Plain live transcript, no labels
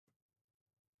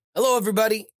Hello,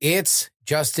 everybody. It's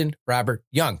Justin Robert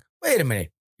Young. Wait a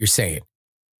minute, you're saying.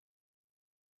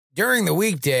 During the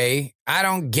weekday, I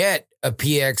don't get a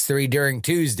PX3 during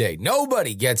Tuesday.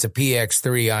 Nobody gets a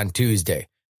PX3 on Tuesday.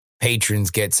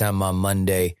 Patrons get some on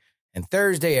Monday and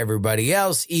Thursday. Everybody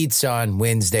else eats on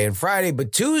Wednesday and Friday,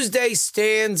 but Tuesday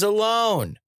stands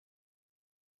alone.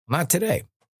 Not today.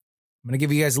 I'm going to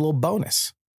give you guys a little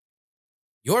bonus.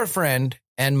 Your friend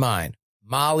and mine,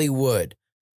 Molly Wood,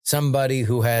 somebody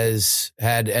who has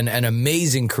had an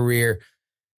amazing career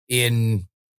in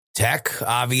tech,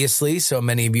 obviously. So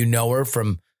many of you know her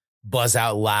from Buzz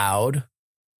Out Loud,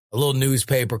 a little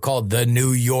newspaper called The New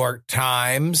York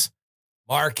Times,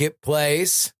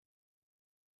 Marketplace.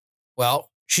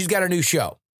 Well, she's got a new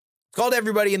show. It's called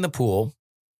Everybody in the Pool,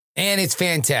 and it's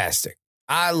fantastic.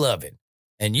 I love it,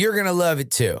 and you're going to love it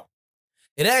too.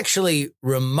 It actually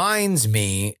reminds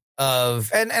me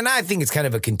of, and I think it's kind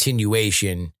of a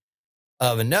continuation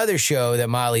of another show that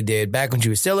Molly did back when she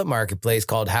was still at Marketplace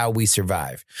called How We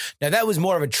Survive. Now, that was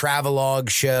more of a travelogue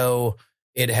show.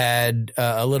 It had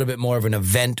a little bit more of an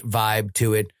event vibe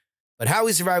to it. But How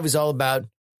We Survive was all about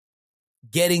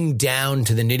getting down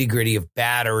to the nitty-gritty of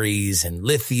batteries and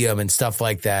lithium and stuff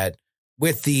like that,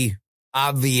 with the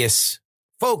obvious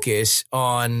focus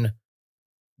on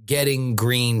getting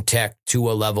green tech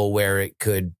to a level where it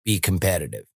could be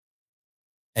competitive.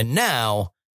 And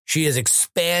now she is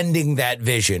expanding that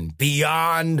vision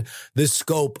beyond the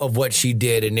scope of what she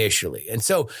did initially. And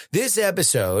so this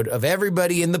episode of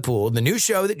Everybody in the Pool, the new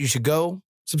show that you should go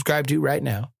subscribe to right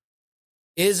now,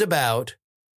 is about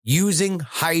using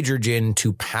hydrogen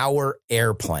to power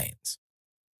airplanes.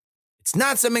 It's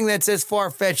not something that's as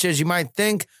far-fetched as you might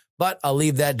think, but I'll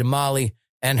leave that to Molly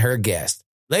and her guest.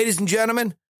 Ladies and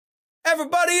gentlemen,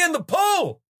 everybody in the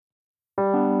pool!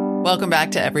 Welcome back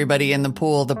to Everybody in the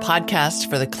Pool, the podcast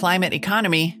for the climate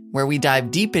economy, where we dive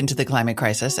deep into the climate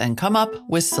crisis and come up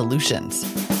with solutions.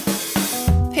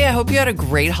 Hey, I hope you had a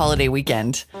great holiday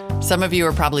weekend. Some of you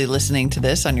are probably listening to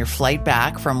this on your flight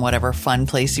back from whatever fun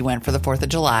place you went for the 4th of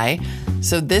July.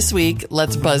 So this week,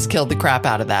 let's buzzkill the crap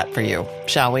out of that for you,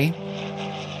 shall we?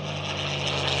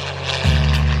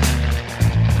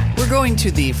 We're going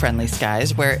to the friendly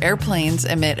skies, where airplanes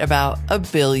emit about 1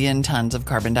 billion tons of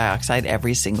carbon dioxide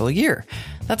every single year.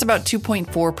 That's about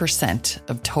 2.4%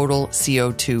 of total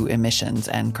CO2 emissions.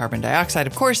 And carbon dioxide,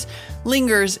 of course,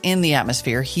 lingers in the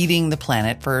atmosphere, heating the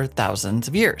planet for thousands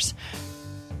of years.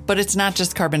 But it's not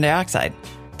just carbon dioxide.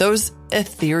 Those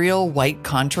ethereal white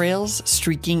contrails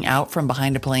streaking out from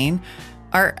behind a plane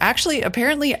are actually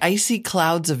apparently icy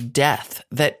clouds of death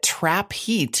that trap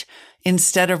heat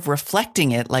instead of reflecting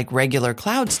it like regular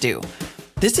clouds do.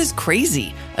 This is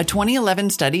crazy. A 2011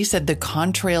 study said the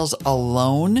contrails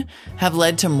alone have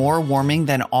led to more warming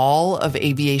than all of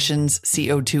aviation's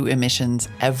CO2 emissions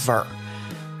ever.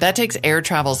 That takes air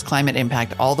travel's climate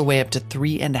impact all the way up to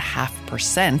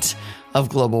 3.5% of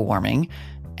global warming.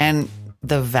 And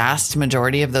the vast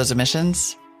majority of those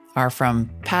emissions are from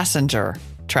passenger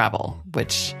travel,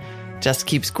 which just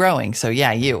keeps growing. So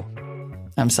yeah, you.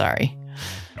 I'm sorry.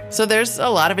 So there's a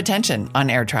lot of attention on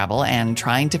air travel and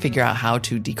trying to figure out how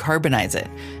to decarbonize it.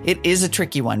 It is a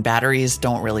tricky one. Batteries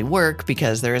don't really work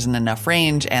because there isn't enough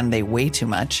range and they weigh too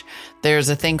much. There's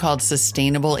a thing called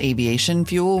sustainable aviation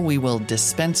fuel. We will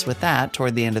dispense with that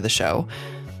toward the end of the show.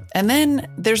 And then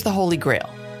there's the holy grail,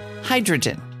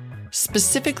 hydrogen.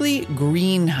 Specifically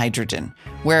green hydrogen,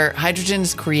 where hydrogen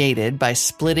is created by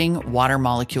splitting water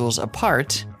molecules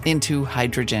apart into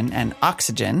hydrogen and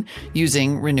oxygen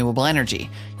using renewable energy.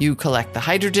 You collect the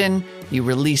hydrogen, you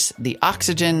release the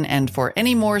oxygen, and for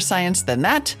any more science than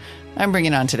that, I'm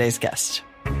bringing on today's guest.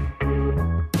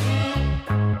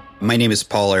 My name is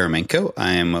Paul Aramenko.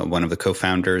 I'm one of the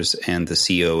co-founders and the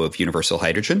CEO of Universal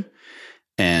Hydrogen.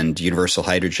 And Universal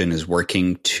Hydrogen is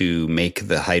working to make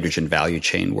the hydrogen value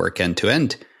chain work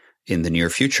end-to-end in the near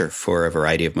future for a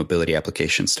variety of mobility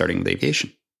applications, starting with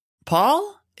aviation.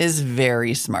 Paul is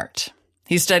very smart.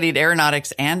 He studied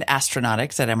aeronautics and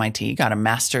astronautics at MIT, got a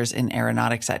master's in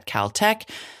aeronautics at Caltech,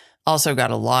 also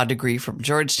got a law degree from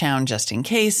Georgetown just in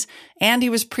case, and he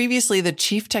was previously the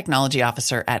chief technology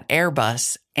officer at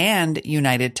Airbus and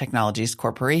United Technologies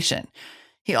Corporation.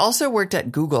 He also worked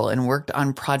at Google and worked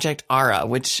on Project Ara,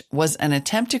 which was an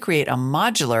attempt to create a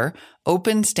modular,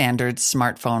 open standards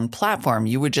smartphone platform.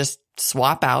 You would just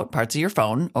swap out parts of your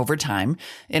phone over time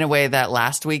in a way that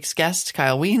last week's guest,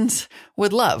 Kyle Wiens,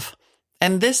 would love.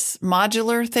 And this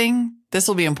modular thing, this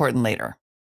will be important later.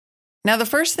 Now, the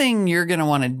first thing you're going to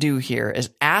want to do here is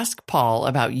ask Paul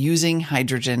about using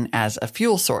hydrogen as a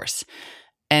fuel source.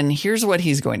 And here's what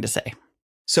he's going to say.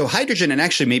 So hydrogen, and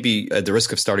actually maybe at the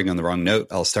risk of starting on the wrong note,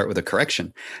 I'll start with a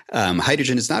correction.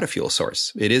 Hydrogen is not a fuel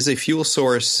source. It is a fuel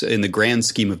source in the grand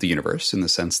scheme of the universe, in the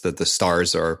sense that the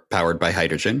stars are powered by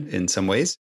hydrogen in some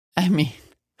ways. I mean,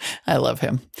 I love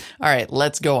him. All right,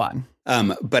 let's go on.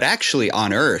 But actually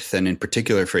on Earth, and in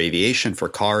particular for aviation, for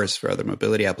cars, for other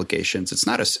mobility applications, it's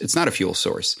not a fuel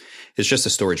source. It's just a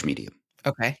storage medium.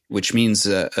 Okay. Which means,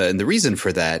 and the reason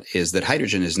for that is that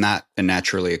hydrogen is not a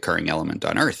naturally occurring element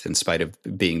on Earth, in spite of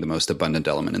being the most abundant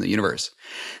element in the universe.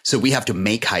 So we have to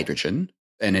make hydrogen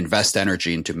and invest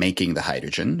energy into making the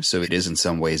hydrogen. So it is in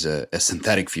some ways a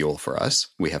synthetic fuel for us.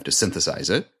 We have to synthesize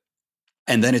it.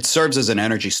 And then it serves as an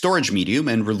energy storage medium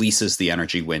and releases the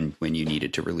energy when you need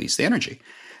it to release the energy.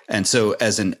 And so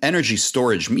as an energy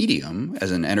storage medium,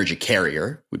 as an energy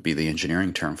carrier would be the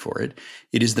engineering term for it,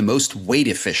 it is the most weight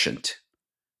efficient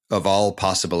of all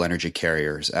possible energy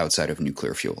carriers outside of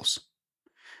nuclear fuels.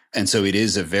 And so it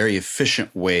is a very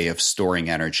efficient way of storing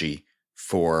energy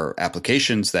for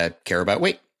applications that care about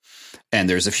weight. And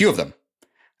there's a few of them.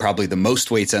 Probably the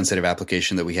most weight-sensitive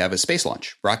application that we have is space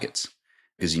launch, rockets.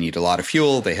 Because you need a lot of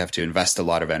fuel, they have to invest a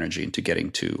lot of energy into getting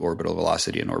to orbital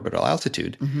velocity and orbital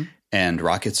altitude. Mm-hmm. And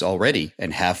rockets already,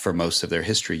 and have for most of their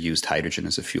history, used hydrogen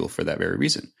as a fuel for that very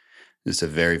reason. It's a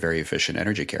very, very efficient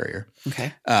energy carrier.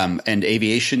 Okay. And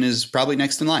aviation is probably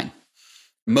next in line.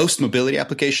 Most mobility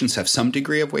applications have some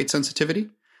degree of weight sensitivity,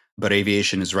 but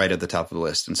aviation is right at the top of the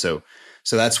list. And so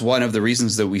that's one of the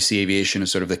reasons that we see aviation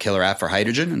as sort of the killer app for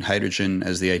hydrogen, and hydrogen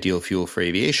as the ideal fuel for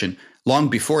aviation, long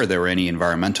before there were any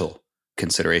environmental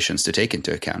considerations to take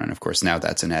into account. And of course, now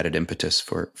that's an added impetus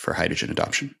for hydrogen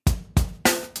adoption.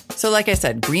 So like I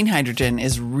said, green hydrogen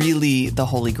is really the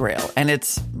holy grail, and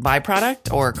its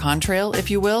byproduct, or contrail,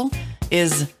 if you will,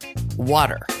 is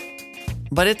water.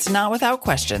 But it's not without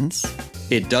questions.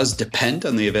 It does depend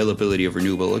on the availability of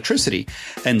renewable electricity.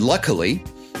 And luckily,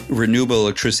 renewable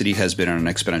electricity has been on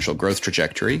an exponential growth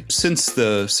trajectory since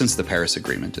the Paris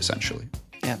Agreement, essentially.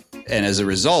 Yeah. And as a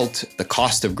result, the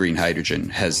cost of green hydrogen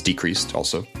has decreased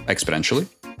also exponentially.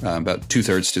 About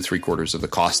 2/3 to 3/4 of the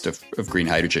cost of green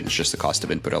hydrogen is just the cost of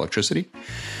input electricity.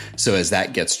 So as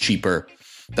that gets cheaper,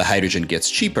 the hydrogen gets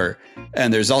cheaper.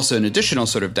 And there's also an additional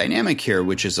sort of dynamic here,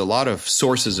 which is a lot of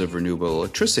sources of renewable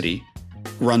electricity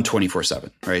run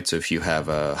 24/7, right? So if you have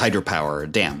a hydropower or a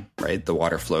dam, right, the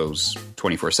water flows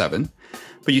 24/7,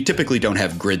 but you typically don't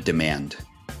have grid demand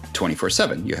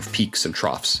 24/7. You have peaks and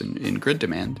troughs in grid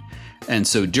demand. And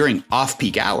so during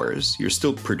off-peak hours, you're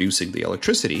still producing the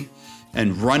electricity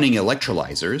and running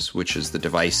electrolyzers, which is the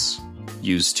device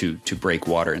used to break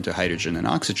water into hydrogen and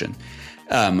oxygen.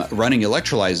 Running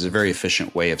electrolyzers is a very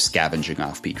efficient way of scavenging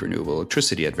off-peak renewable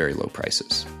electricity at very low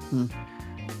prices.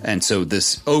 And so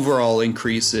this overall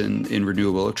increase in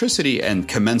renewable electricity and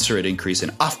commensurate increase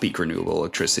in off-peak renewable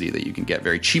electricity that you can get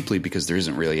very cheaply because there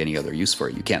isn't really any other use for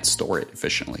it. You can't store it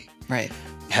efficiently. Right.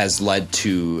 Has led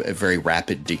to a very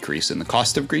rapid decrease in the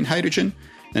cost of green hydrogen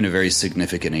and a very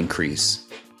significant increase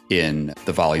in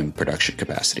the volume production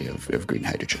capacity of green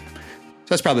hydrogen. So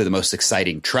that's probably the most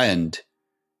exciting trend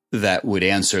that would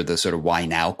answer the sort of why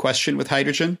now question with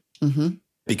hydrogen. Mm-hmm.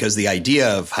 Because the idea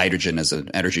of hydrogen as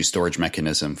an energy storage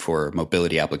mechanism for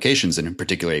mobility applications, and in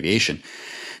particular aviation,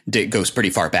 goes pretty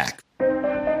far back.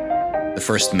 The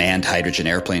first manned hydrogen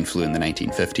airplane flew in the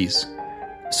 1950s.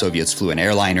 Soviets flew an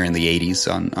airliner in the 80s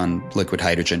on liquid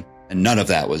hydrogen. And none of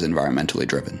that was environmentally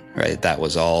driven, right? That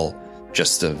was all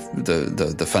just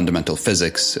the fundamental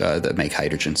physics that make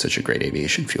hydrogen such a great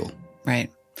aviation fuel.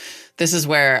 Right. This is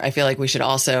where I feel like we should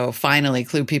also finally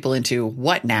clue people into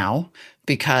what now,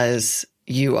 because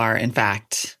you are, in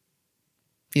fact,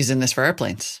 using this for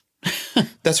airplanes.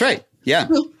 That's right. Yeah.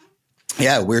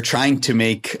 Yeah, we're trying to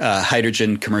make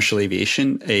hydrogen commercial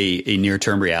aviation a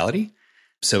near-term reality.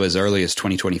 So as early as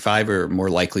 2025, or more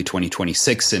likely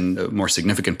 2026 in a more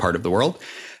significant part of the world,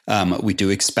 we do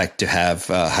expect to have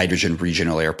hydrogen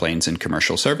regional airplanes in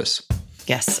commercial service.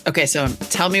 Yes. Okay, so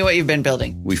tell me what you've been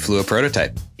building. We flew a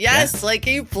prototype. Yes, like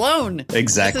you've flown.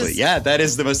 Exactly. Yeah, that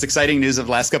is the most exciting news of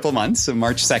the last couple of months. So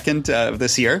March 2nd of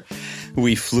this year,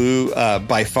 we flew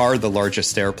by far the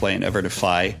largest airplane ever to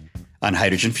fly on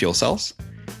hydrogen fuel cells.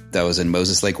 That was in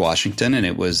Moses Lake, Washington, and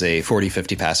it was a 40,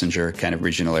 50 passenger kind of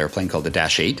regional airplane called the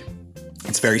Dash 8.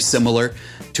 It's very similar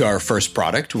to our first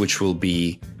product, which will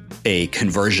be a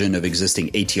conversion of existing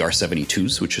ATR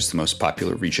 72s, which is the most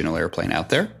popular regional airplane out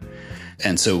there.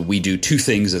 And so we do two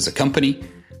things as a company.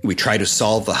 We try to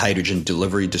solve the hydrogen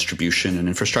delivery, distribution, and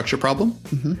infrastructure problem.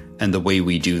 Mm-hmm. And the way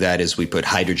we do that is we put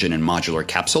hydrogen in modular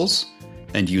capsules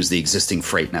and use the existing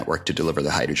freight network to deliver the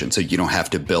hydrogen. So you don't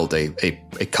have to build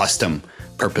a custom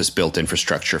purpose-built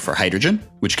infrastructure for hydrogen,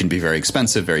 which can be very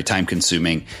expensive, very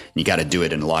time-consuming, and you got to do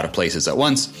it in a lot of places at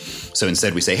once. So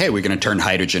instead we say, hey, we're going to turn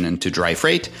hydrogen into dry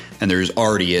freight, and there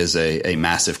already is a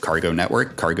massive cargo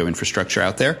network, cargo infrastructure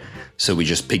out there. So we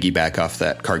just piggyback off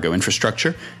that cargo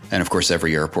infrastructure. And of course,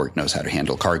 every airport knows how to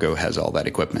handle cargo, has all that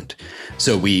equipment.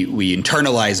 So we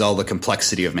internalize all the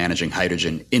complexity of managing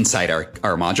hydrogen inside our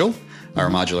module, our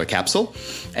modular capsule.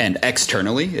 And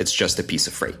externally, it's just a piece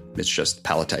of freight. It's just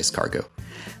palletized cargo.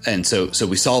 And so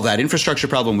we solve that infrastructure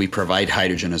problem. We provide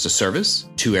hydrogen as a service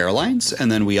to airlines.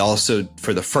 And then we also,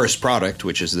 for the first product,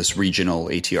 which is this regional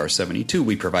ATR 72,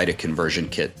 we provide a conversion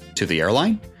kit to the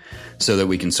airline so that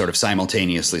we can sort of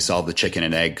simultaneously solve the chicken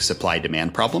and egg supply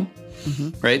demand problem.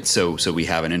 Right? So we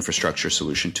have an infrastructure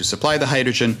solution to supply the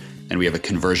hydrogen, and we have a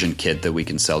conversion kit that we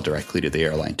can sell directly to the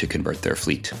airline to convert their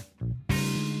fleet.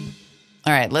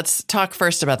 All right, let's talk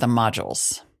first about the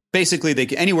modules. Basically,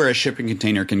 anywhere a shipping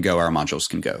container can go, our modules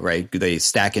can go, right? They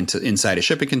stack inside a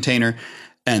shipping container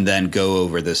and then go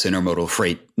over this intermodal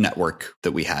freight network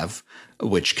that we have,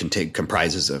 which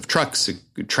comprises of trucks,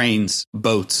 trains,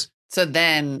 boats. So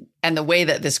then, and the way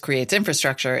that this creates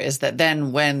infrastructure is that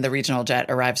then when the regional jet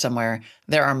arrives somewhere,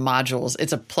 there are modules.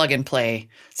 It's a plug and play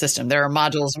system. There are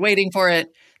modules waiting for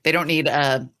it. They don't need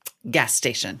a gas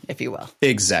station, if you will.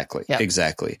 Exactly. Yep.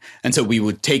 Exactly. And so we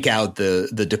would take out the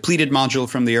depleted module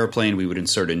from the airplane. We would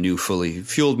insert a new fully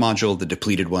fueled module. The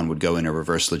depleted one would go in a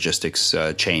reverse logistics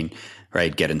chain,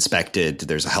 right? Get inspected.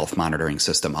 There's a health monitoring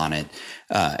system on it,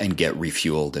 and get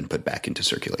refueled and put back into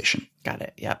circulation. Got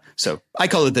it. Yep. So I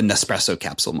call it the Nespresso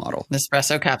capsule model.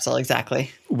 Nespresso capsule.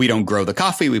 Exactly. We don't grow the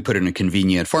coffee. We put it in a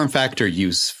convenient form factor,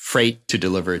 use freight to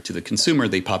deliver it to the consumer.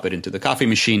 They pop it into the coffee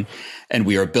machine, and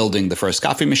we are building the first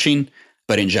coffee machine.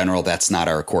 But in general, that's not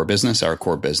our core business. Our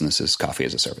core business is coffee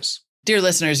as a service. Dear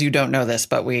listeners, you don't know this,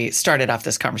 but we started off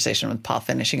this conversation with Paul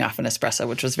finishing off an espresso,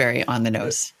 which was very on the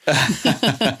nose.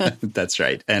 That's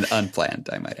right. And unplanned,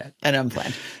 I might add. And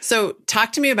unplanned. So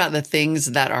talk to me about the things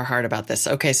that are hard about this.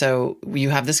 Okay, so you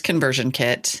have this conversion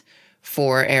kit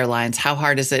for airlines. How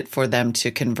hard is it for them to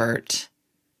convert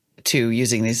to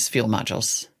using these fuel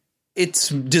modules? It's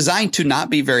designed to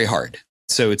not be very hard.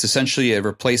 So it's essentially a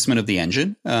replacement of the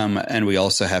engine. And we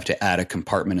also have to add a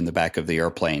compartment in the back of the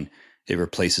airplane. It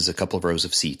replaces a couple of rows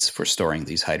of seats for storing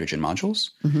these hydrogen modules.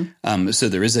 So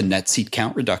there is a net seat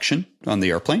count reduction on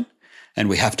the airplane, and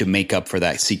we have to make up for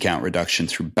that seat count reduction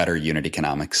through better unit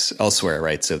economics elsewhere,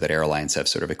 right? So that airlines have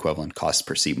sort of equivalent cost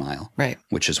per seat mile, right?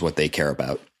 Which is what they care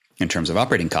about in terms of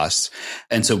operating costs.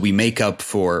 And so we make up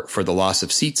for the loss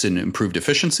of seats and improved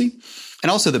efficiency. And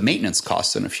also the maintenance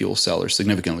costs on a fuel cell are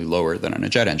significantly lower than on a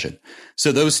jet engine.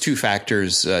 So those two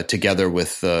factors together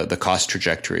with the cost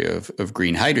trajectory of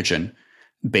green hydrogen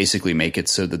basically make it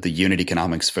so that the unit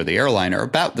economics for the airline are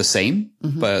about the same,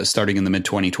 starting in the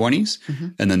mid-2020s.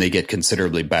 And then they get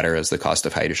considerably better as the cost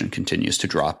of hydrogen continues to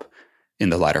drop in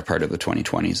the latter part of the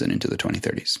 2020s and into the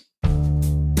 2030s.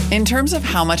 In terms of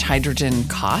how much hydrogen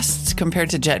costs compared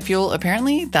to jet fuel,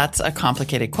 apparently that's a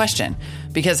complicated question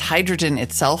because hydrogen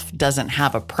itself doesn't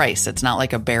have a price. It's not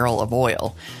like a barrel of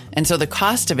oil. And so the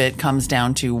cost of it comes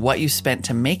down to what you spent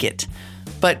to make it.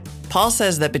 But Paul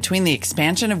says that between the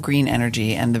expansion of green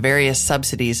energy and the various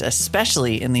subsidies,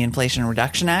 especially in the Inflation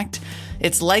Reduction Act,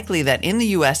 it's likely that in the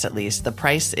US at least, the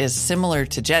price is similar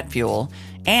to jet fuel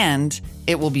and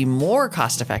it will be more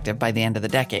cost effective by the end of the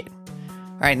decade.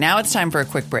 All right, now it's time for a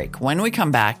quick break. When we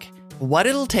come back, what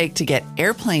it'll take to get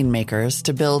airplane makers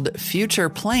to build future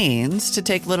planes to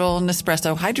take little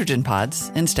Nespresso hydrogen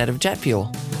pods instead of jet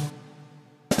fuel.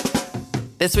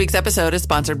 This week's episode is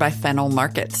sponsored by Fennel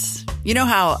Markets. You know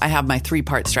how I have my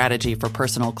 3-part strategy for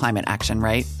personal climate action,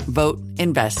 right? Vote,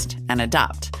 invest, and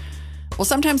adopt. Well,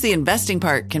 sometimes the investing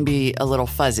part can be a little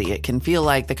fuzzy. It can feel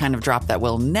like the kind of drop that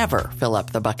will never fill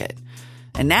up the bucket.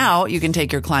 And now you can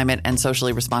take your climate and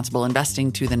socially responsible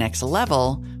investing to the next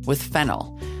level with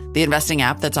Fennel, the investing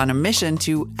app that's on a mission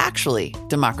to actually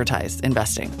democratize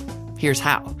investing. Here's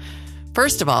how.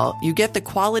 First of all, you get the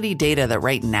quality data that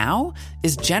right now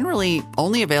is generally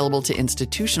only available to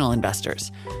institutional investors.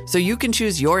 So you can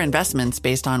choose your investments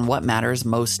based on what matters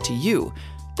most to you.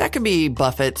 That could be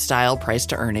Buffett-style price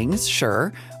to earnings,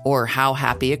 sure, or how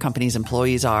happy a company's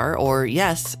employees are, or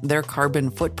yes, their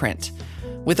carbon footprint.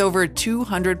 With over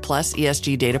 200 plus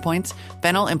ESG data points,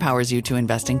 Fennel empowers you to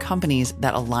invest in companies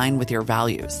that align with your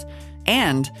values.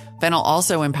 And Fennel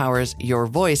also empowers your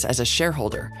voice as a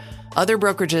shareholder. Other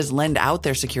brokerages lend out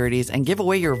their securities and give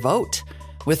away your vote.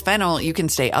 With Fennel, you can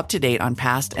stay up to date on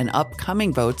past and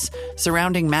upcoming votes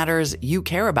surrounding matters you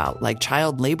care about, like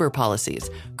child labor policies,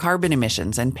 carbon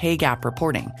emissions, and pay gap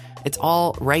reporting. It's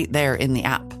all right there in the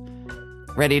app.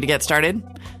 Ready to get started?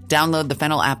 Download the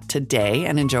Fennel app today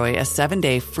and enjoy a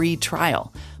 7-day free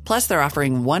trial. Plus, they're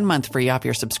offering 1 month free off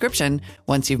your subscription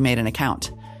once you've made an account.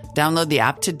 Download the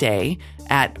app today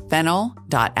at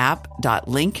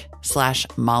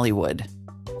fennel.app.link/Mollywood.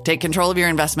 Take control of your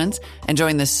investments and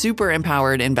join the super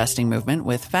empowered investing movement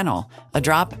with Fennel. A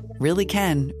drop really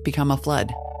can become a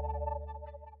flood.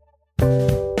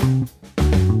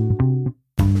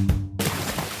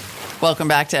 Welcome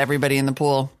back to Everybody in the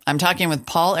Pool. I'm talking with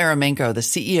Paul Eremenko, the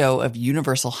CEO of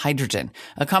Universal Hydrogen,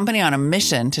 a company on a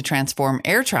mission to transform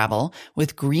air travel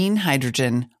with green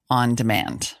hydrogen on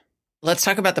demand. Let's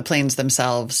talk about the planes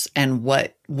themselves and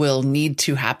what will need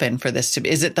to happen for this to be.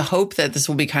 Is it the hope that this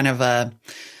will be kind of a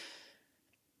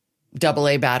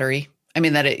AA battery? I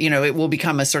mean, that it will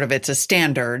become it's a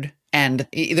standard, and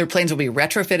either planes will be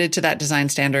retrofitted to that design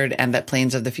standard and that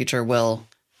planes of the future will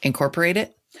incorporate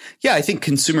it? Yeah, I think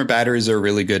consumer batteries are a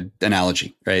really good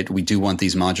analogy, right? We do want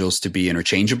these modules to be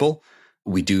interchangeable.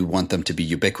 We do want them to be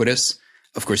ubiquitous.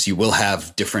 Of course, you will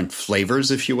have different flavors,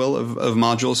 if you will, of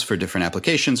modules for different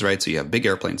applications, right? So you have big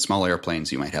airplanes, small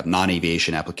airplanes. You might have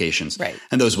non-aviation applications. Right.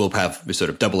 And those will have sort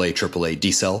of AA, AAA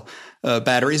D-cell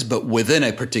batteries. But within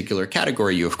a particular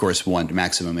category, you, of course, want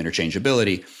maximum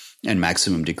interchangeability and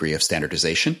maximum degree of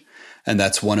standardization. And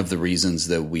that's one of the reasons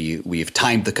that we've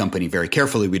timed the company very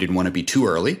carefully. We didn't want to be too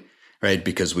early, right?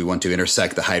 Because we want to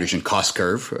intersect the hydrogen cost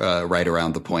curve right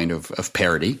around the point of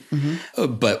parity.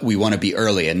 Mm-hmm. But we want to be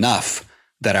early enough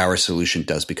that our solution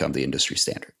does become the industry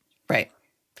standard. Right.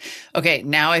 Okay,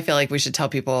 now I feel like we should tell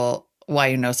people why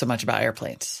you know so much about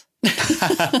airplanes.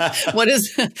 Tell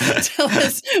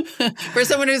us, for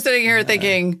someone who's sitting here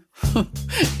thinking,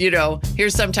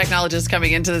 here's some technologist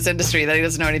coming into this industry that he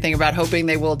doesn't know anything about, hoping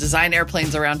they will design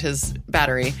airplanes around his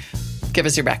battery. Give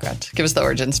us your background. Give us the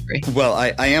origin story. Well,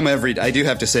 I do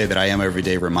have to say that I am every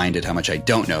day reminded how much I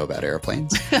don't know about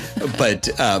airplanes.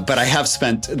 but I have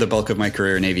spent the bulk of my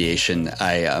career in aviation.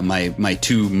 My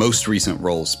two most recent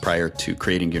roles prior to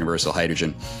creating Universal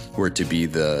Hydrogen were to be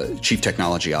the Chief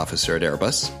Technology Officer at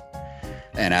Airbus,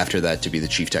 and after that to be the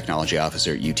Chief Technology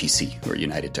Officer at UTC, or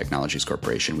United Technologies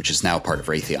Corporation, which is now part of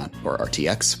Raytheon, or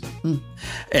RTX. Mm.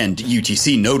 And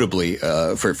UTC, notably,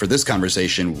 for this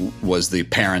conversation, was the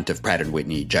parent of Pratt &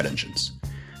 Whitney jet engines.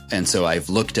 And so I've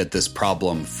looked at this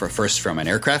problem first from an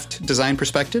aircraft design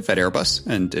perspective at Airbus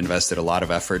and invested a lot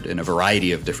of effort in a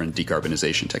variety of different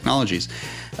decarbonization technologies,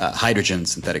 hydrogen,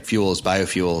 synthetic fuels,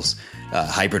 biofuels,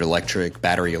 hybrid electric,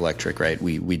 battery electric, right?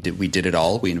 We did it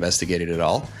all. We investigated it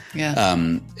all. Yeah.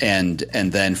 And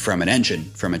then from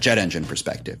a jet engine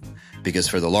perspective, because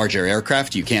for the larger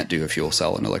aircraft, you can't do a fuel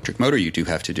cell and electric motor. You do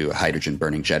have to do a hydrogen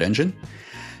burning jet engine.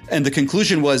 And the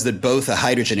conclusion was that both a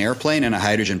hydrogen airplane and a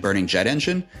hydrogen burning jet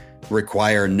engine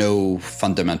require no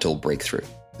fundamental breakthrough.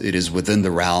 It is within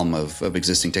the realm of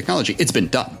existing technology. It's been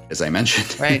done, as I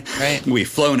mentioned. Right. We've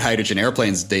flown hydrogen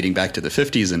airplanes dating back to the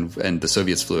 50s, and the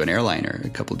Soviets flew an airliner a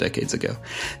couple decades ago.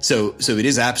 So it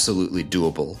is absolutely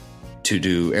doable to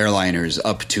do airliners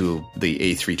up to the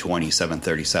A320,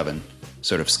 737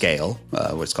 sort of scale,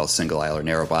 what's called single aisle or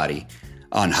narrow body,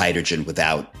 on hydrogen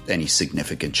without any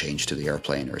significant change to the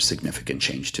airplane or significant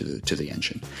change to the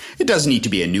engine. It does need to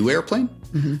be a new airplane,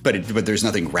 mm-hmm. but there's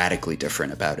nothing radically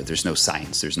different about it. There's no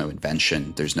science, there's no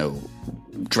invention, there's no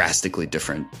drastically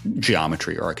different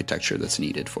geometry or architecture that's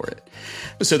needed for it.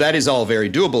 So that is all very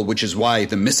doable, which is why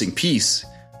the missing piece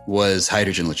was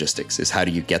hydrogen logistics, is how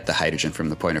do you get the hydrogen from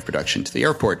the point of production to the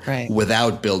airport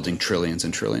without building trillions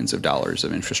and trillions of dollars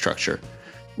of infrastructure,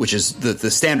 which is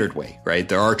the standard way, right?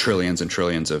 There are trillions and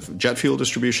trillions of jet fuel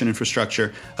distribution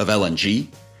infrastructure, of LNG,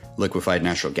 liquefied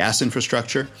natural gas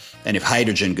infrastructure. And if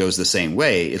hydrogen goes the same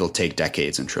way, it'll take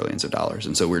decades and trillions of dollars.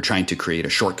 And so we're trying to create a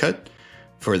shortcut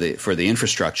for the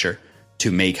infrastructure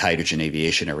to make hydrogen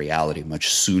aviation a reality much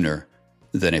sooner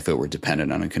than if it were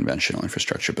dependent on a conventional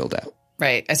infrastructure build out.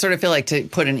 Right. I sort of feel like, to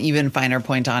put an even finer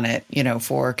point on it,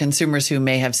 for consumers who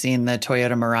may have seen the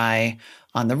Toyota Mirai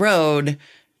on the road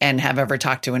and have ever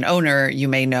talked to an owner, you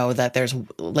may know that there's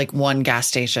like one gas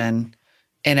station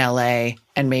in LA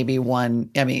and maybe one,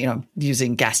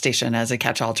 using gas station as a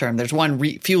catch-all term, there's one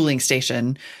refueling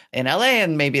station in LA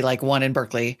and maybe like one in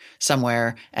Berkeley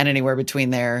somewhere, and anywhere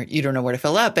between there, you don't know where to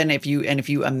fill up. And if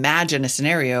you imagine a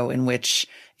scenario in which,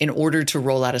 in order to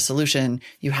roll out a solution,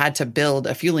 you had to build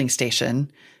a fueling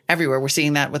station everywhere. We're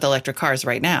seeing that with electric cars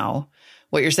right now.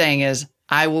 What you're saying is,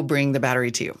 I will bring the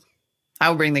battery to you. I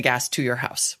will bring the gas to your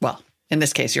house. Well, In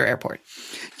this case, your airport.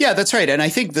 Yeah, that's right. And I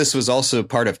think this was also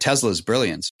part of Tesla's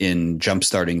brilliance in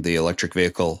jumpstarting the electric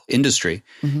vehicle industry.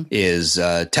 Is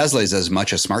Tesla is as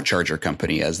much a smart charger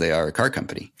company as they are a car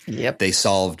company. Yep. They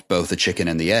solved both the chicken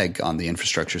and the egg on the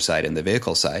infrastructure side and the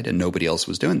vehicle side, and nobody else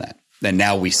was doing that. And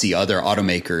now we see other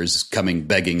automakers coming,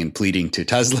 begging and pleading to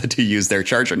Tesla to use their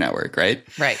charger network, right?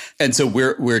 Right. And so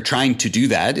we're trying to do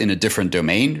that in a different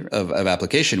domain of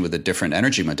application with a different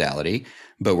energy modality,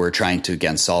 but we're trying to,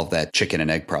 again, solve that chicken and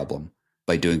egg problem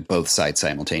by doing both sides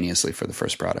simultaneously for the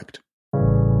first product.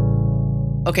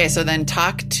 Okay, so then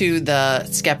talk to the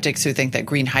skeptics who think that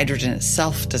green hydrogen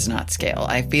itself does not scale.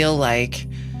 I feel like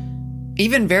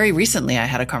even very recently, I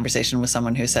had a conversation with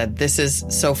someone who said, this is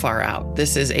so far out.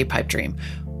 This is a pipe dream.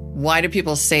 Why do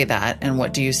people say that? And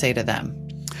what do you say to them?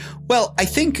 Well, I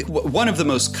think one of the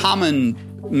most common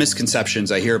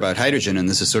misconceptions I hear about hydrogen, and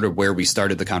this is sort of where we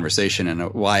started the conversation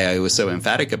and why I was so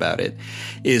emphatic about it,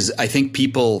 is I think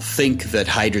people think that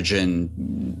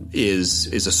hydrogen is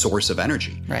a source of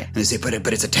energy. Right. And they say,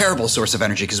 but it's a terrible source of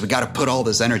energy because we got to put all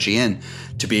this energy in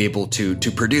to be able to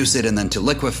produce it and then to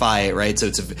liquefy it, right? So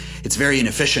it's very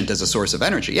inefficient as a source of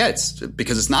energy. Yeah, it's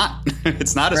because it's not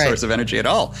it's not a right. source of energy at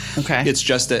all. Okay. It's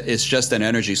just an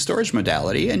energy storage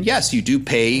modality. And yes, you do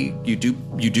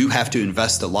have to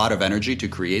invest a lot of energy to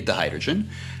create the hydrogen,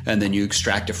 and then you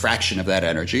extract a fraction of that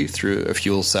energy through a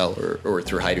fuel cell or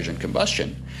through hydrogen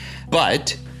combustion.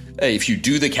 But if you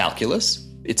do the calculus,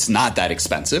 it's not that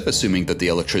expensive, assuming that the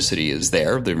electricity is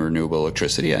there, the renewable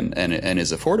electricity, and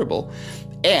is affordable.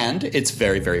 And it's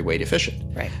very, very weight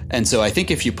efficient. Right. And so I think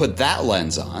if you put that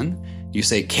lens on, you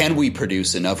say, can we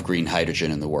produce enough green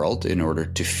hydrogen in the world in order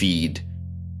to feed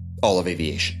all of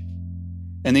aviation?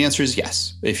 And the answer is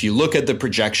yes. If you look at the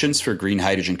projections for green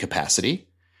hydrogen capacity,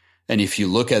 and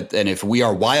if we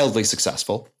are wildly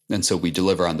successful, and so we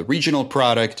deliver on the regional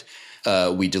product,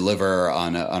 we deliver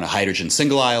on a hydrogen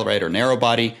single aisle, right, or narrow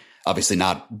body, obviously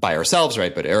not by ourselves,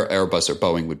 right, but Airbus or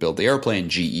Boeing would build the airplane,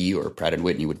 GE or Pratt &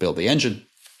 Whitney would build the engine.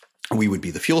 We would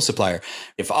be the fuel supplier.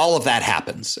 If all of that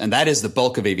happens, and that is the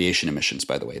bulk of aviation emissions,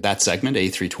 by the way, that segment,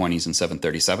 A320s and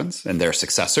 737s, and their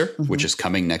successor, which is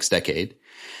coming next decade,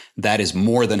 that is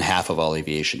more than half of all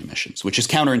aviation emissions, which is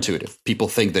counterintuitive. People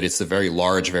think that it's the very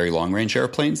large, very long-range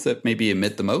airplanes that maybe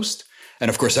emit the most. And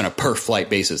of course, on a per-flight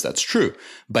basis, that's true.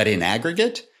 But in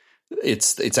aggregate,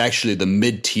 it's actually the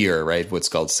mid-tier, right, what's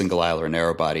called single-aisle or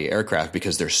narrow-body aircraft,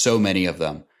 because there's so many of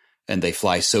them and they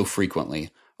fly so frequently.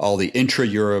 All the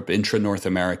intra-Europe, intra-North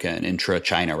America, and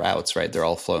intra-China routes, right, they're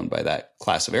all flown by that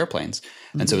class of airplanes.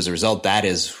 And so as a result, that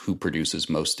is who produces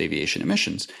most aviation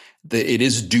emissions. It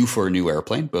is due for a new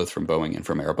airplane, both from Boeing and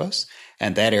from Airbus.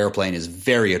 And that airplane is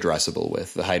very addressable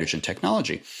with the hydrogen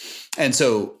technology. And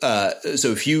so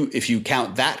if you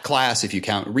count that class, if you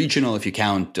count regional, if you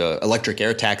count electric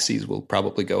air taxis, will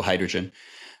probably go hydrogen.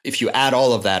 If you add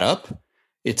all of that up,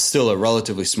 it's still a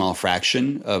relatively small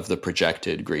fraction of the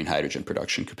projected green hydrogen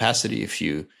production capacity. If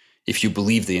you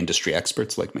believe the industry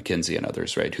experts like McKinsey and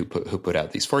others, right, who put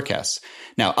out these forecasts.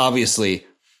 Now, obviously,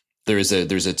 there's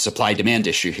a supply demand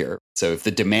issue here. So if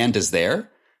the demand is there,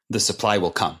 the supply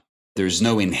will come. There's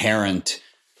no inherent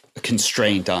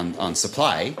constraint on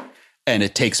supply. And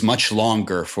it takes much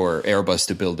longer for Airbus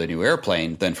to build a new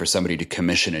airplane than for somebody to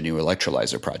commission a new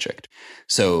electrolyzer project.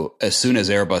 So as soon as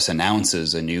Airbus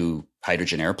announces a new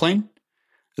hydrogen airplane,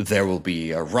 there will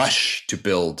be a rush to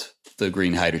build the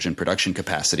green hydrogen production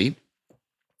capacity.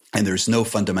 And there's no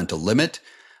fundamental limit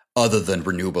other than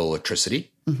renewable electricity.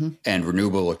 And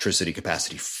renewable electricity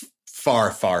capacity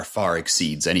far, far, far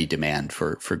exceeds any demand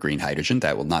for green hydrogen.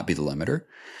 That will not be the limiter.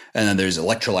 And then there's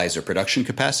electrolyzer production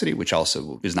capacity, which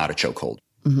also is not a chokehold.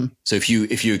 So if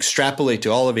you extrapolate to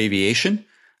all of aviation,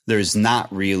 there's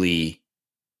not really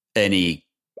any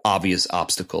obvious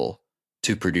obstacle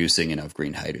to producing enough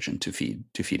green hydrogen to feed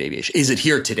aviation. Is it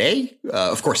here today?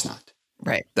 Of course not.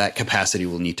 Right. That capacity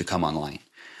will need to come online.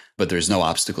 But there's no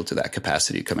obstacle to that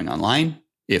capacity coming online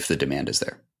if the demand is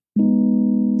there.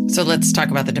 So let's talk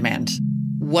about the demand.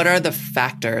 What are the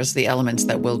factors, the elements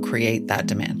that will create that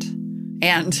demand?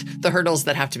 And the hurdles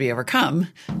that have to be overcome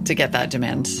to get that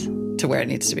demand to where it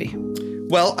needs to be?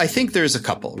 Well, I think there's a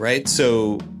couple, right?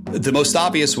 So the most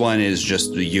obvious one is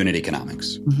just the unit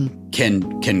economics.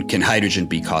 Can hydrogen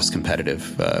be cost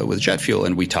competitive with jet fuel?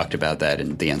 And we talked about that,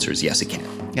 and the answer is yes, it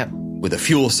can. Yep. With a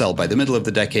fuel cell by the middle of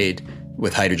the decade,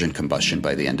 with hydrogen combustion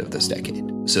by the end of this decade.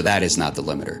 So that is not the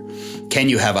limiter. Can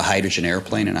you have a hydrogen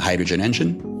airplane and a hydrogen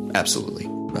engine? Absolutely.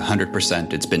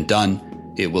 100%. It's been done.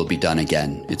 It will be done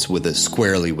again. It's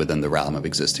squarely within the realm of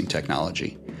existing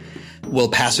technology. Will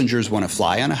passengers want to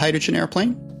fly on a hydrogen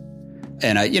airplane?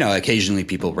 And occasionally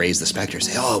people raise the specter,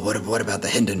 say, "Oh, what about the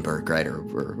Hindenburg, right,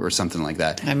 or something like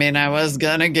that." I mean, I was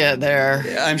gonna get there.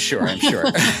 Yeah, I'm sure.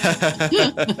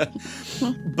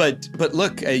 But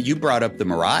look, you brought up the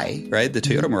Mirai, right? The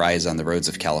Toyota Mirai is on the roads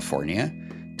of California.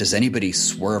 Does anybody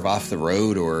swerve off the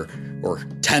road or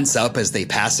tense up as they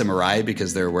pass a Mirai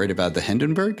because they're worried about the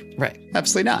Hindenburg? Right.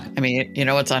 Absolutely not. I mean,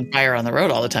 what's on fire on the road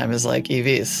all the time is like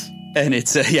EVs. And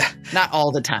it's, Not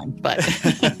all the time, but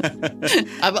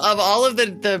of all of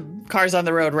the cars on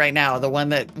the road right now, the one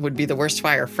that would be the worst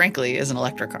fire, frankly, is an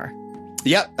electric car.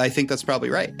 Yeah, I think that's probably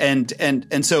right.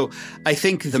 And so I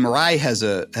think the Mirai has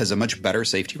a much better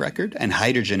safety record, and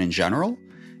hydrogen in general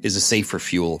is a safer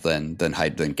fuel than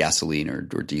gasoline or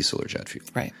diesel or jet fuel.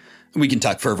 Right. We can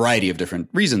talk for a variety of different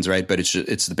reasons, right? But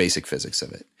it's the basic physics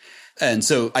of it. And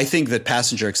so I think that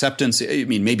passenger acceptance, I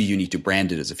mean, maybe you need to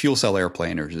brand it as a fuel cell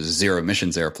airplane or as a zero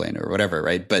emissions airplane or whatever,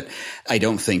 right? But I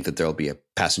don't think that there'll be a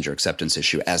passenger acceptance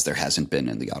issue as there hasn't been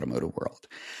in the automotive world.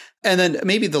 And then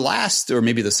maybe the last, or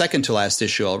maybe the second to last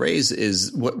issue I'll raise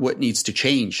is what needs to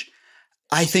change.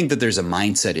 I think that there's a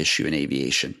mindset issue in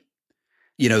aviation.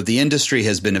 The industry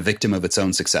has been a victim of its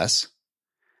own success.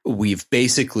 We've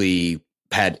basically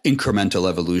had incremental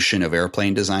evolution of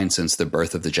airplane design since the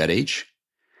birth of the jet age.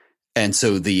 And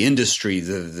so the industry,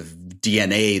 the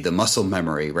DNA, the muscle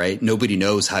memory, right? Nobody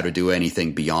knows how to do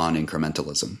anything beyond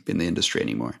incrementalism in the industry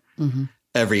anymore. Mm-hmm.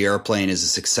 Every airplane is a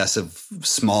successive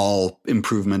small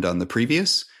improvement on the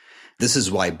previous. This is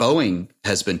why Boeing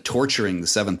has been torturing the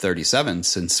 737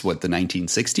 since the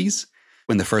 1960s,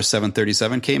 when the first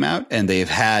 737 came out. And they've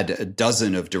had a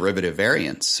dozen of derivative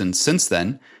variants since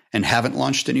then and haven't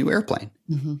launched a new airplane.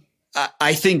 Mm-hmm.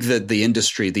 I think that the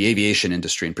industry, the aviation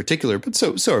industry in particular, but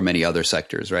so are many other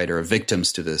sectors, right, are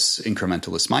victims to this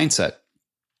incrementalist mindset.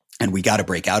 And we got to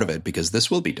break out of it because this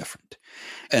will be different.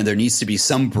 And there needs to be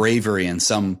some bravery and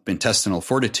some intestinal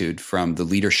fortitude from the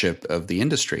leadership of the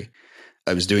industry.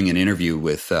 I was doing an interview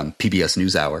with PBS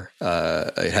NewsHour.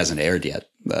 It hasn't aired yet.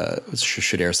 It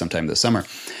should air sometime this summer.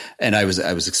 And I was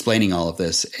explaining all of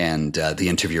this, and the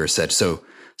interviewer said, "So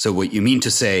what you mean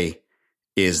to say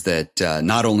is that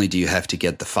not only do you have to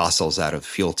get the fossils out of the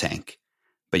fuel tank,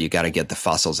 but you got to get the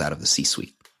fossils out of the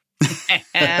C-suite."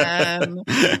 And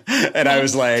I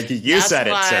was like, "You said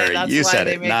it, sir. You said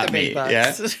it, not me."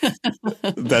 Yeah,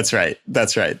 that's right.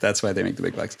 That's why they make the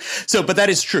big bucks. So, but that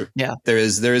is true. Yeah, there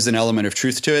is an element of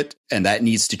truth to it, and that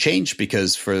needs to change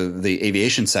because for the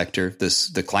aviation sector,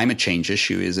 the climate change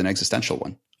issue is an existential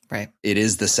one. Right. It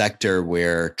is the sector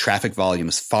where traffic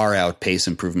volumes far outpace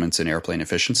improvements in airplane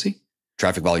efficiency.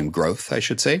 Traffic volume growth, I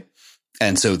should say.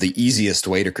 And so the easiest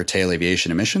way to curtail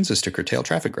aviation emissions is to curtail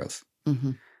traffic growth.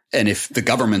 Mm-hmm. And if the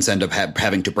governments end up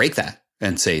having to break that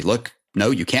and say, look, no,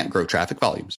 you can't grow traffic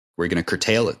volumes. We're going to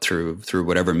curtail it through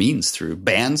whatever means, through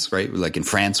bans, right? Like in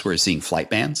France, we're seeing flight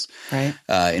bans. Right.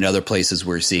 In other places,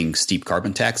 we're seeing steep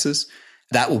carbon taxes.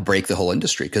 That will break the whole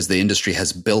industry because the industry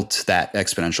has built that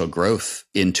exponential growth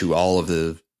into all of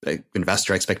the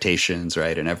investor expectations,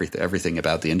 right? And everything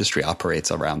about the industry operates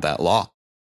around that law.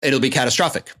 It'll be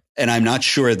catastrophic. And I'm not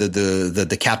sure that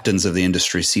the captains of the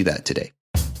industry see that today.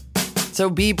 So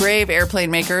be brave,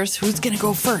 airplane makers. Who's going to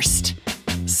go first?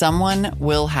 Someone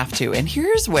will have to. And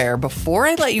here's where, before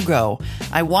I let you go,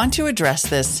 I want to address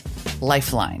this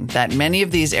lifeline that many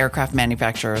of these aircraft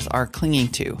manufacturers are clinging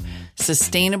to.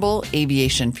 Sustainable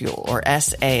Aviation Fuel, or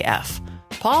SAF.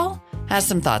 Paul has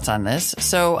some thoughts on this,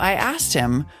 so I asked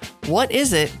him, what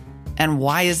is it and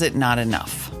why is it not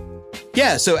enough?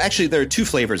 Yeah, so actually there are two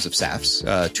flavors of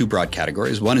SAFs, two broad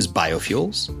categories. One is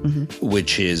biofuels,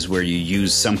 which is where you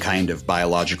use some kind of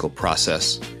biological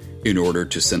process in order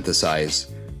to synthesize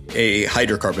a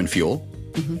hydrocarbon fuel.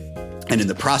 And in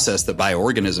the process, the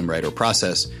bioorganism, right, or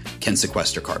process can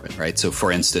sequester carbon, right? So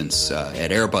for instance,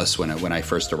 at Airbus, when I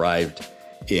first arrived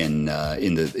in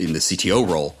the CTO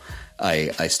role,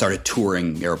 I started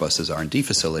touring Airbus's R&D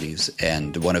facilities,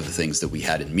 and one of the things that we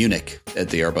had in Munich at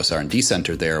the Airbus R&D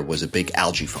center there was a big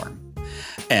algae farm.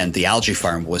 And the algae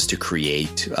farm was to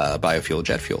create biofuel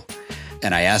jet fuel.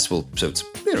 And I asked, well, so it's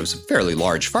a fairly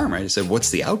large farm, right? I said,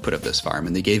 what's the output of this farm?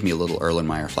 And they gave me a little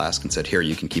Erlenmeyer flask and said, here,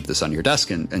 you can keep this on your desk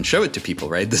and show it to people,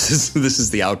 right? This is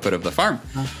the output of the farm.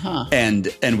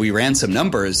 And we ran some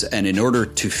numbers, and in order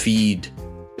to feed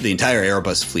the entire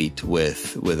Airbus fleet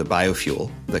with a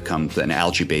biofuel that comes, an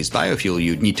algae-based biofuel,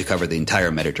 you'd need to cover the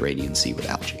entire Mediterranean Sea with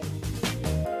algae.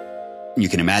 You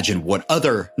can imagine what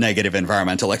other negative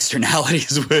environmental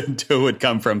externalities would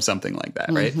come from something like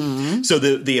that, right? So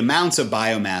the amounts of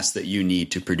biomass that you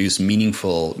need to produce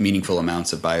meaningful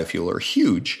amounts of biofuel are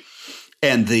huge,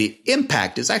 and the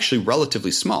impact is actually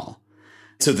relatively small.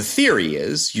 So the theory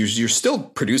is you're still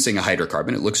producing a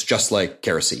hydrocarbon. It looks just like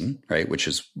kerosene, right? Which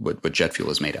is what jet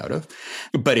fuel is made out of.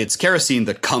 But it's kerosene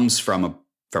that comes from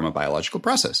a biological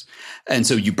process. And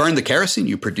so you burn the kerosene,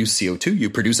 you produce CO2, you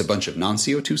produce a bunch of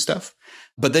non-CO2 stuff.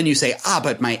 But then you say,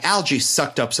 but my algae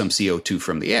sucked up some CO2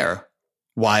 from the air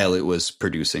while it was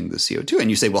producing the CO2. And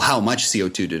you say, well, how much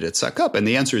CO2 did it suck up? And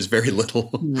the answer is very little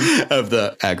of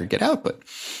the aggregate output.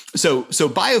 So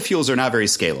biofuels are not very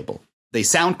scalable. They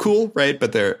sound cool, right?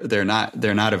 But they're not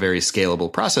a very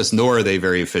scalable process, nor are they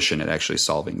very efficient at actually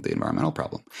solving the environmental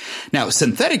problem. Now,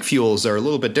 synthetic fuels are a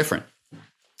little bit different.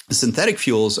 Synthetic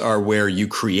fuels are where you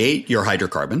create your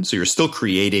hydrocarbon. So you're still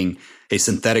creating a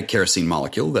synthetic kerosene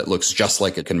molecule that looks just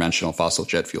like a conventional fossil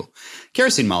jet fuel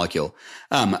kerosene molecule.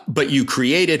 But you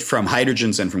create it from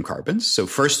hydrogens and from carbons. So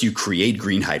first you create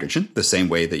green hydrogen, the same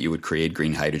way that you would create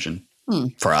green hydrogen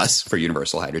for us, for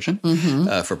universal hydrogen,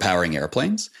 for powering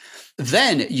airplanes.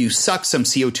 Then you suck some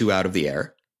CO2 out of the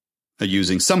air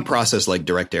using some process like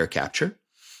direct air capture.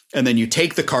 And then you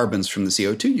take the carbons from the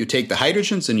CO2, you take the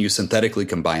hydrogens, and you synthetically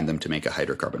combine them to make a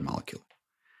hydrocarbon molecule.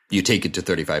 You take it to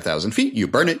 35,000 feet, you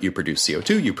burn it, you produce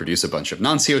CO2, you produce a bunch of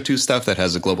non-CO2 stuff that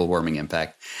has a global warming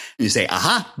impact. And you say,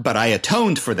 but I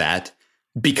atoned for that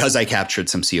because I captured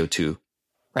some CO2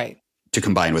 to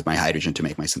combine with my hydrogen to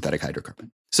make my synthetic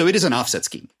hydrocarbon. So it is an offset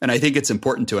scheme. And I think it's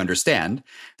important to understand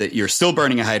that you're still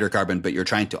burning a hydrocarbon, but you're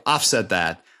trying to offset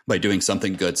that by doing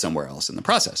something good somewhere else in the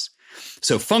process.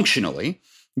 So functionally,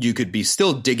 you could be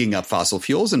still digging up fossil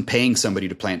fuels and paying somebody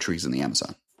to plant trees in the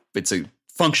Amazon. It's a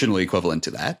functionally equivalent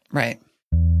to that. Right.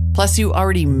 Plus, you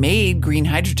already made green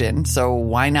hydrogen, so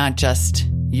why not just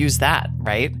use that,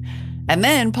 right? And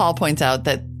then Paul points out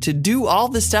that to do all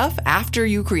the stuff after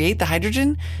you create the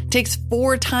hydrogen takes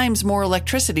 4 times more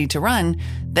electricity to run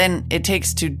than it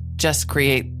takes to just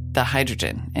create the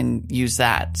hydrogen and use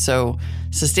that. So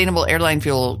sustainable airline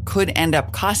fuel could end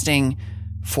up costing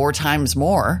 4 times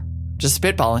more, just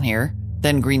spitballing here,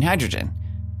 than green hydrogen.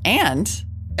 And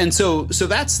so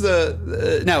that's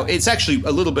now it's actually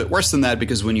a little bit worse than that,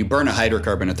 because when you burn a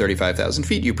hydrocarbon at 35,000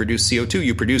 feet, you produce CO2,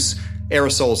 you produce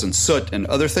aerosols and soot and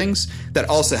other things that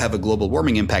also have a global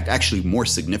warming impact, actually more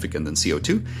significant than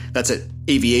CO2. That's an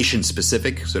aviation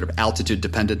specific sort of altitude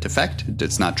dependent effect.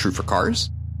 It's not true for cars.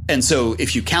 And so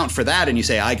if you count for that and you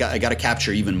say, I got to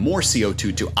capture even more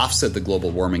CO2 to offset the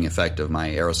global warming effect of my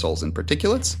aerosols and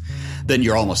particulates, then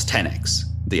you're almost 10x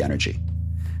the energy.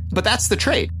 But that's the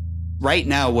trade. Right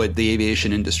now, what the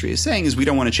aviation industry is saying is we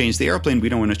don't want to change the airplane, we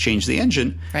don't want to change the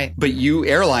engine, right? But you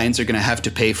airlines are going to have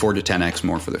to pay 4 to 10x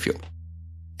more for the fuel.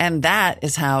 And that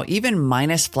is how, even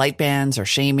minus flight bans or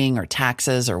shaming or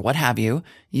taxes or what have you,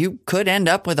 you could end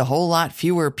up with a whole lot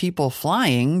fewer people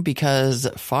flying because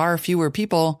far fewer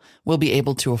people will be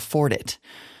able to afford it.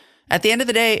 At the end of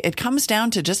the day, it comes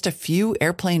down to just a few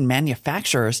airplane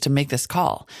manufacturers to make this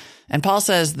call. And Paul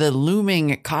says the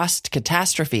looming cost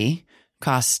catastrophe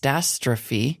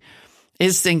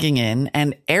is sinking in,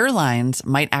 and airlines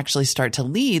might actually start to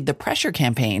lead the pressure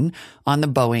campaign on the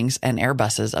Boeings and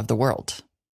Airbuses of the world.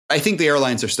 I think the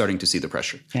airlines are starting to see the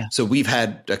pressure. Yeah. So we've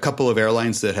had a couple of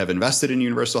airlines that have invested in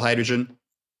universal hydrogen.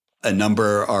 A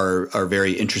number are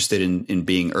very interested in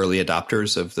being early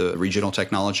adopters of the regional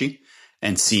technology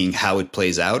and seeing how it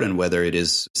plays out and whether it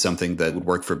is something that would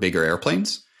work for bigger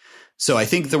airplanes. So I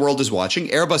think the world is watching.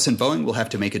 Airbus and Boeing will have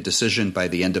to make a decision by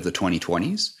the end of the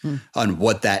 2020s on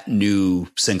what that new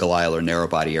single aisle or narrow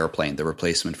body airplane, the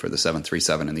replacement for the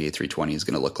 737 and the A320, is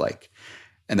going to look like.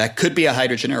 And that could be a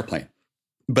hydrogen airplane.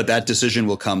 But that decision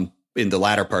will come in the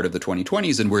latter part of the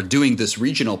 2020s. And we're doing this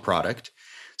regional product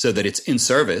so that it's in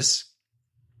service.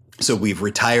 So we've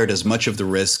retired as much of the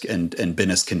risk and been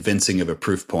as convincing of a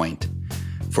proof point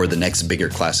for the next bigger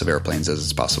class of airplanes as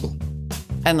is possible.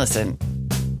 And listen,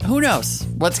 who knows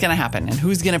what's going to happen and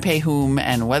who's going to pay whom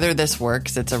and whether this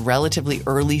works. It's a relatively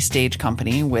early stage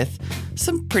company with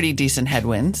some pretty decent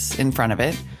headwinds in front of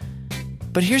it.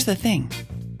 But here's the thing.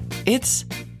 It's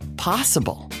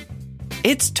possible.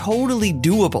 It's totally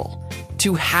doable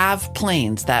to have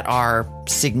planes that are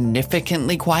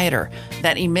significantly quieter,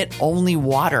 that emit only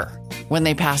water when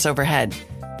they pass overhead,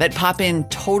 that pop in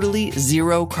totally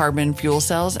zero carbon fuel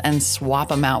cells and swap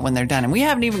them out when they're done. And we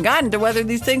haven't even gotten to whether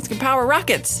these things can power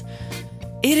rockets.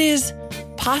 It is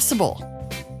possible.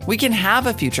 We can have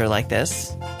a future like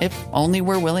this if only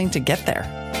we're willing to get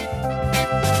there.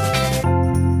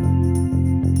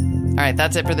 All right,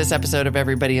 that's it for this episode of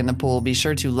Everybody in the Pool. Be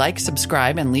sure to like,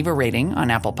 subscribe, and leave a rating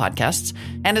on Apple Podcasts.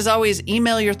 And as always,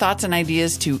 email your thoughts and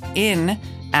ideas to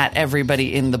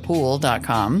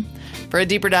in@everybodyinthepool.com. For a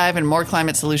deeper dive and more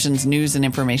climate solutions news and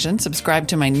information, subscribe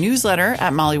to my newsletter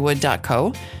at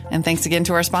mollywood.co. And thanks again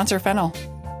to our sponsor, Fennel.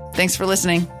 Thanks for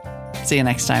listening. See you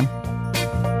next time.